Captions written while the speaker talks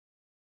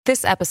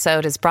This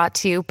episode is brought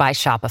to you by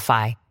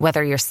Shopify.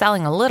 Whether you're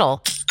selling a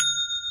little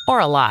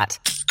or a lot,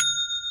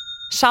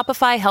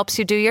 Shopify helps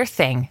you do your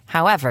thing,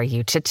 however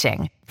you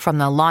cha-ching. From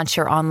the launch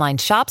your online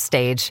shop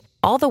stage,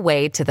 all the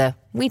way to the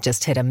we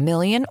just hit 1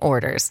 million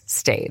orders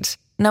stage.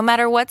 No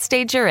matter what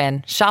stage you're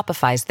in,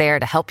 Shopify's there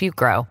to help you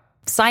grow.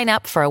 Sign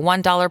up for a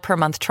 $1 per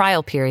month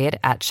trial period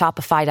at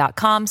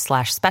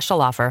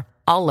shopify.com/special offer,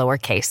 all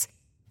lowercase.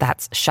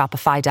 That's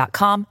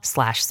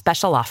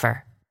shopify.com/special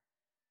offer.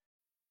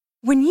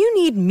 When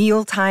you need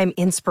mealtime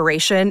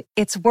inspiration,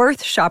 it's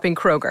worth shopping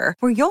Kroger,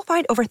 where you'll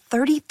find over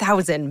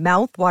 30,000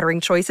 mouth-watering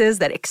choices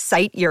that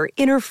excite your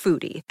inner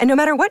foodie. And no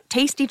matter what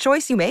tasty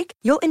choice you make,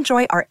 you'll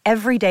enjoy our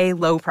everyday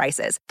low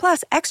prices,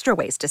 plus extra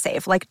ways to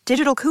save, like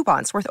digital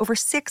coupons worth over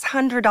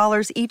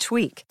 $600 each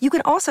week. You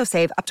can also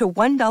save up to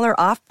 $1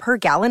 off per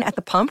gallon at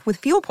the pump with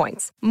fuel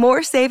points.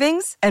 More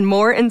savings and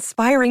more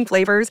inspiring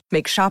flavors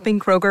make shopping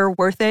Kroger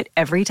worth it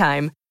every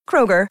time.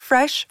 Kroger,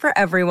 fresh for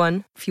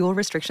everyone. Fuel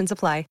restrictions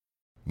apply.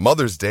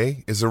 Mother's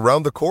Day is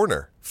around the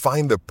corner.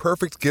 Find the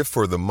perfect gift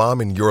for the mom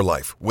in your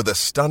life with a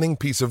stunning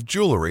piece of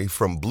jewelry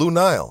from Blue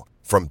Nile.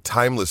 From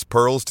timeless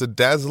pearls to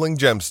dazzling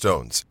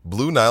gemstones,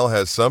 Blue Nile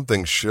has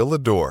something she'll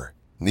adore.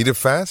 Need it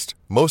fast?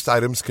 Most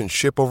items can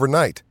ship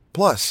overnight.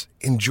 Plus,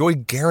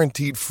 enjoy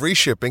guaranteed free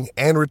shipping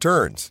and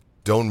returns.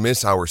 Don't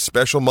miss our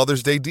special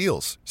Mother's Day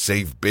deals.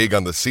 Save big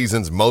on the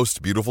season's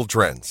most beautiful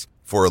trends.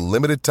 For a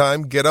limited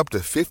time, get up to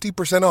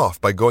 50%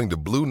 off by going to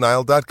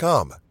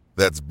BlueNile.com.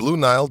 That's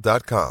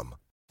BlueNile.com.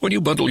 When you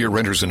bundle your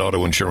renter's and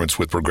auto insurance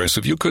with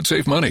Progressive, you could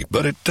save money,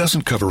 but it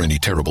doesn't cover any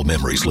terrible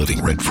memories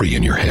living rent-free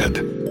in your head.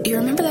 You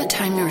remember that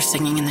time you were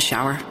singing in the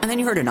shower, and then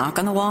you heard a knock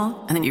on the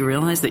wall, and then you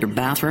realized that your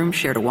bathroom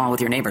shared a wall with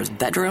your neighbor's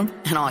bedroom,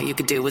 and all you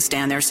could do was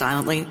stand there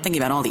silently,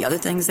 thinking about all the other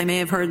things they may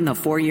have heard in the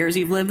 4 years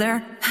you've lived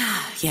there?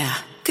 Yeah,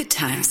 good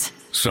times.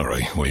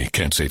 Sorry, we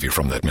can't save you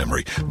from that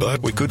memory,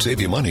 but we could save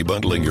you money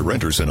bundling your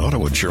renter's and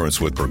auto insurance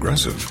with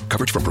Progressive.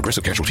 Coverage from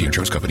Progressive Casualty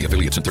Insurance Company,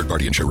 affiliates, and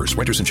third-party insurers.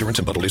 Renter's insurance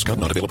and bundle discount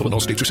not available in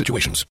all states or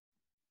situations.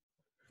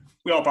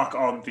 We are back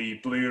on the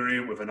Blue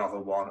Room with another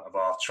one of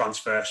our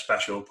transfer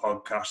special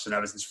podcasts, and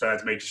Everton's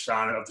third major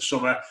signing of the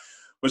summer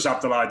was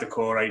Abdoulaye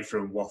Doucoure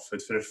from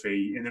Watford for a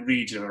fee in the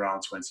region of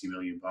around £20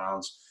 million.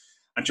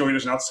 And joining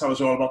us now to tell us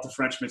all about the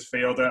French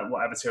midfielder and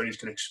what Evertonians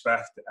can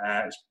expect.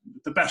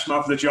 The best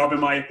man for the job, in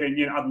my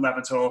opinion, Adam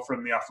Leventhal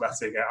from The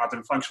Athletic.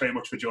 Adam, thanks very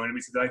much for joining me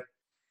today.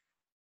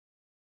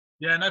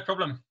 Yeah, no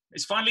problem.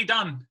 It's finally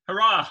done.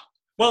 Hurrah!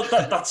 Well,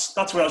 that's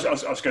where I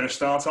was going to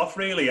start off,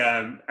 really.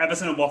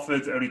 Everton and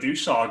Watford only do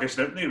sagas,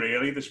 don't they,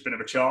 really? There's been a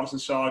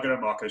Richarlison saga,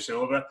 a Marco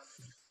Silva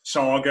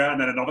saga,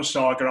 and then another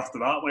saga after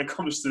that when it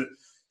comes to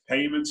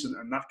payments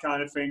and that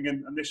kind of thing.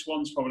 And this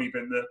one's probably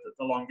been the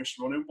longest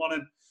running one.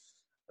 And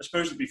I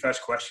suppose the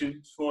first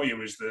question for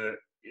you is there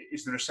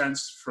a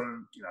sense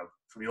from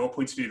your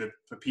point of view that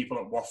for people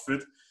at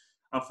Watford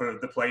and for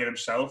the player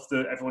himself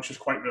that everyone's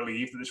just quite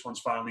relieved that this one's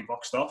finally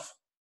boxed off?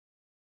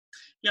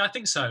 Yeah, I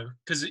think so.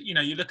 Because, you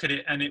look at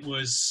it and it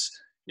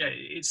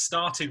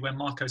started when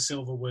Marco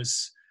Silva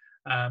was,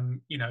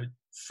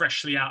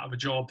 freshly out of a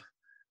job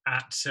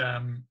at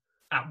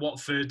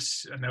Watford.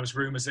 And there was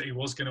rumours that he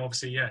was going to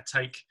obviously,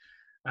 take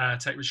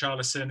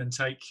Richarlison and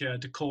take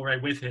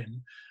Doucoure with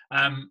him.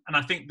 And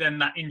I think then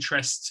that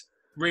interest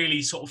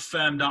really sort of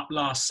firmed up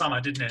last summer,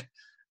 didn't it?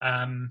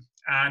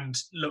 And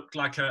looked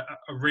like a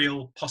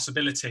real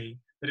possibility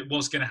that it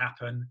was going to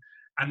happen.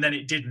 And then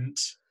it didn't.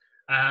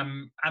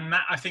 And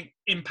that, I think,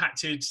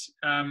 impacted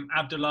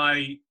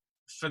Abdoulaye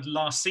for the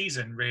last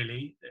season,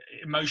 really,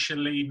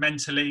 emotionally,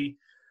 mentally.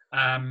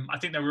 I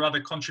think there were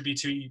other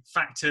contributory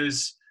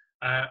factors.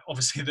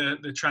 Obviously,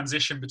 the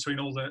transition between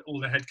all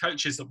the head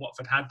coaches that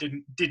Watford had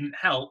didn't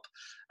help.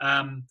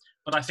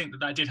 But I think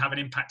that did have an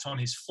impact on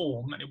his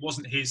form, and it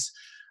wasn't his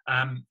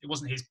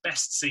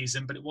best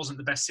season, but it wasn't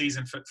the best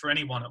season for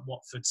anyone at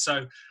Watford.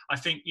 So I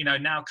think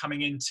now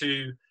coming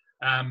into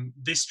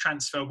this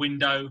transfer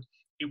window,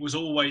 it was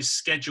always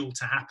scheduled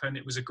to happen.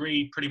 It was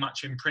agreed pretty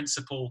much in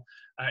principle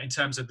in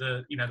terms of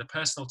the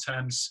personal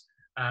terms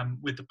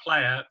with the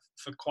player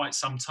for quite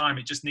some time.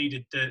 It just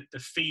needed the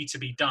fee to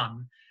be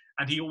done.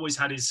 And he always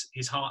had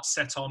his heart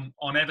set on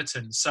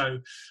Everton. So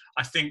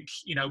I think,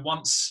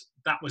 once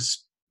that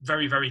was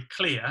very, very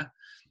clear,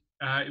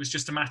 it was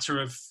just a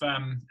matter of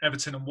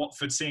Everton and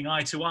Watford seeing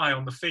eye to eye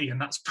on the fee. And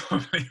that's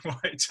probably why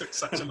it took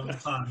such a long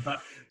time. But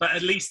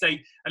at least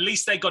they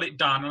got it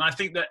done. And I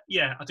think that,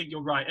 I think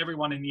you're right.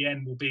 Everyone in the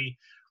end will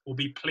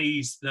be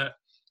pleased that,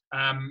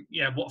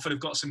 Watford have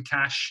got some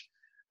cash.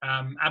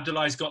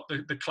 Abdoulaye's got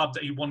the club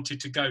that he wanted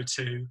to go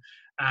to.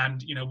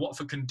 And,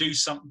 Watford can do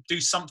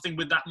something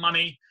with that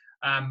money.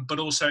 But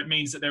also it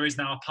means that there is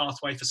now a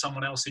pathway for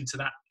someone else into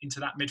that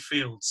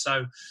midfield.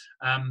 So,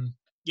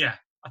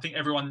 I think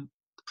everyone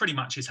pretty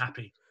much is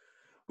happy.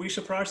 Were you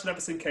surprised that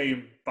everything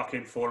came back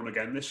in for him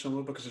again this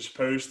summer? Because I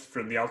suppose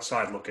from the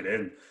outside looking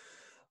in,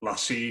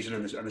 last season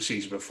and the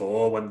season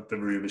before, when the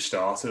rumours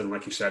started, and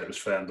like you said, it was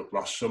firmed up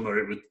last summer,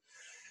 it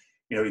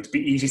it'd be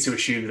easy to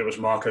assume that it was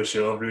Marco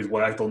Silva who'd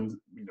worked with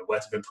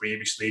him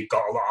previously,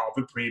 got a lot out of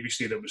him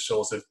previously, that was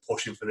sort of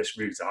pushing for this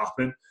move to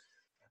happen.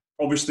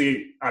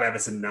 Obviously, at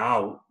Everton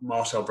now,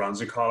 Marcel Brands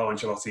and Carlo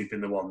Ancelotti have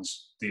been the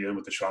ones dealing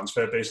with the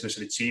transfer business,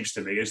 and it seems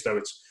to me as though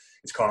it's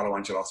Carlo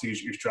Ancelotti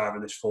who's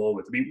driving this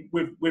forward. I mean,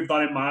 with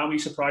that in mind, are you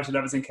surprised that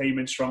everything came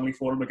in strongly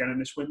for him again in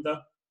this window?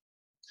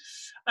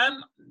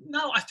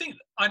 No, I think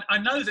I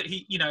know that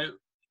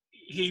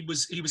he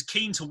was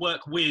keen to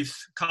work with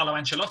Carlo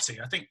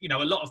Ancelotti. I think a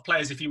lot of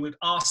players, if you would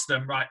ask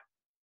them, right,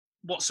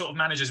 what sort of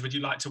managers would you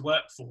like to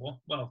work for?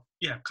 Well,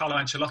 yeah, Carlo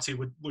Ancelotti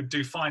would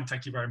do fine,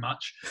 thank you very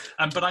much.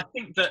 But I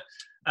think that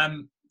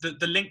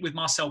the link with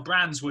Marcel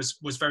Brands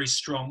was very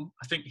strong.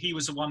 I think he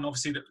was the one,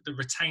 obviously, that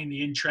retained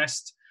the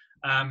interest.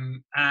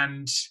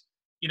 And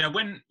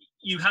when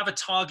you have a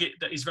target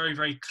that is very,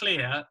 very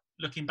clear,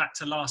 looking back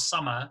to last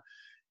summer,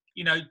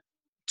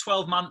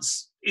 12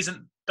 months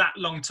isn't that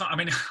long time. I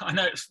mean, I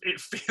know it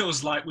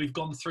feels like we've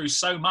gone through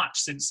so much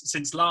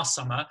since last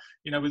summer,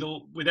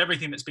 with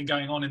everything that's been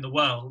going on in the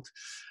world.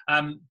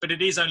 But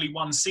it is only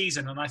one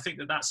season, and I think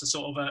that's a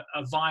sort of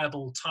a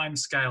viable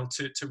timescale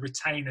to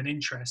retain an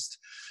interest.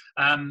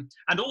 And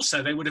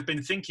also, they would have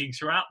been thinking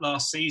throughout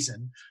last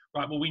season,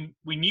 right? Well,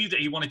 we knew that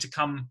he wanted to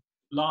come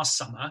last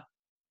summer.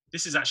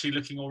 This is actually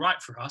looking all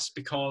right for us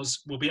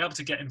because we'll be able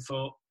to get him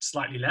for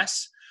slightly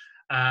less,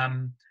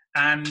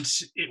 and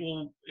it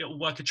will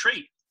work a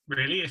treat,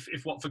 really,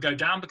 if Watford go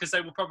down, because they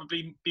will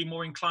probably be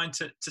more inclined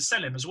to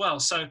sell him as well.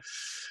 So,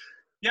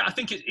 yeah, I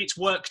think it's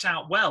worked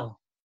out well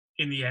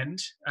in the end,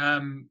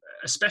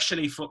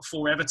 especially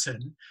for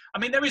Everton. I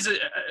mean, there is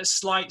a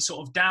slight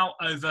sort of doubt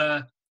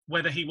over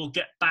whether he will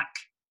get back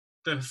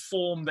the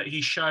form that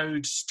he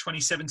showed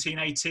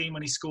 2017-18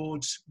 when he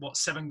scored,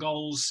 7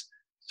 goals,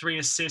 3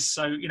 assists.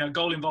 So,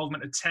 goal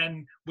involvement at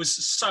 10 was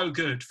so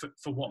good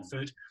for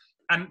Watford.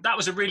 And that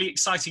was a really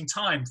exciting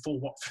time for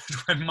Watford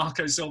when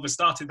Marco Silva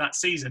started that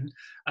season,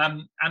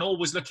 and all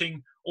was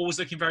looking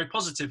very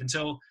positive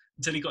until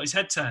he got his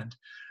head turned.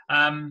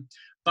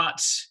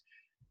 But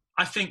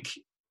I think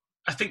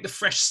the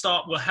fresh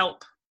start will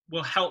help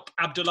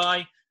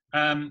Abdoulaye.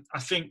 I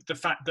think the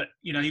fact that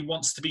he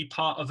wants to be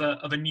part of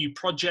a new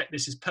project,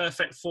 this is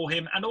perfect for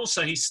him, and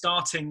also he's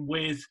starting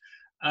with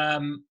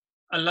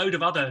a load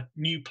of other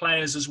new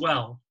players as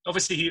well.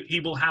 Obviously, he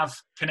will have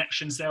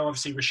connections there.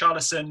 Obviously,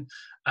 Richarlison,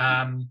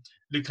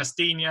 Lucas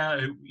Digne,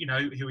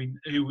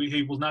 who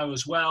he will know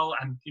as well,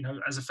 and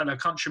as a fellow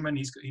countryman,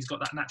 he's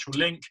got that natural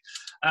link.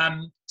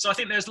 So I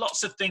think there's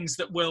lots of things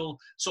that will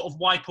sort of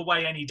wipe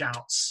away any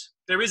doubts.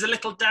 There is a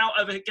little doubt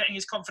over getting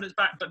his confidence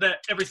back, but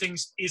everything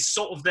is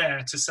sort of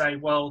there to say,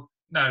 well,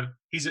 no,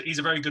 he's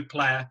a very good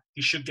player.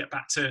 He should get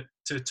back to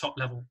top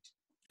level.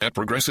 At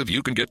Progressive,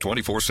 you can get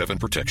 24/7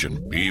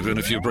 protection, even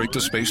if you break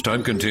the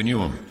space-time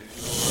continuum.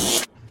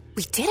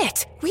 We did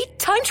it! We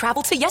time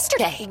traveled to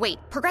yesterday! Wait,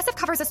 Progressive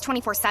covers us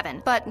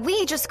 24/7, but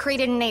we just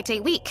created an 8-day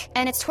week,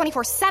 and it's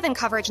 24/7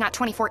 coverage, not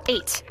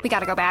 24/8. We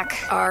gotta go back.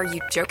 Are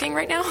you joking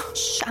right now?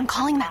 Shh, I'm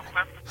calling them.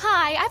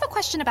 Hi, I have a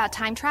question about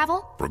time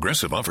travel.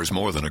 Progressive offers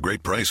more than a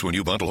great price when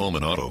you bundle home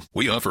and auto.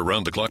 We offer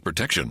round-the-clock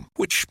protection,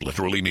 which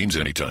literally means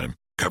anytime.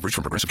 Coverage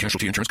from Progressive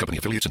Casualty Insurance Company,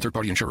 affiliates, and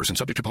third-party insurers, and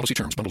subject to policy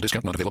terms. Bundle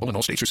discount not available in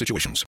all states or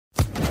situations.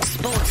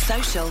 Sports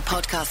Social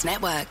Podcast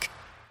Network.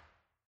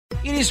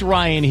 It is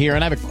Ryan here,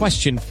 and I have a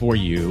question for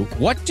you.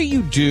 What do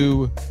you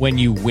do when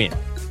you win?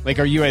 Like,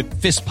 are you a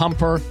fist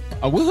pumper,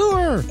 a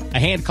woohooer, a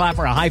hand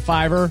clapper, a high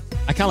fiver?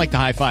 I kind of like the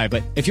high five,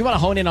 but if you want to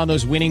hone in on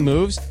those winning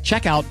moves,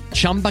 check out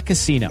Chumba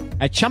Casino.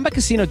 At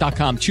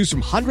ChumbaCasino.com, choose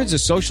from hundreds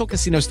of social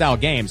casino-style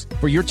games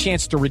for your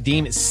chance to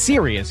redeem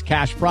serious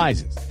cash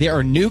prizes. There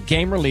are new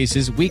game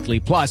releases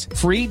weekly, plus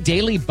free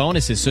daily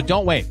bonuses, so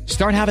don't wait.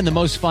 Start having the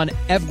most fun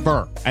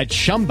ever at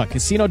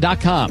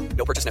ChumbaCasino.com.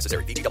 No purchase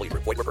necessary. VGW.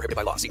 Void where prohibited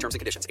by law. See terms and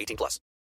conditions. 18+.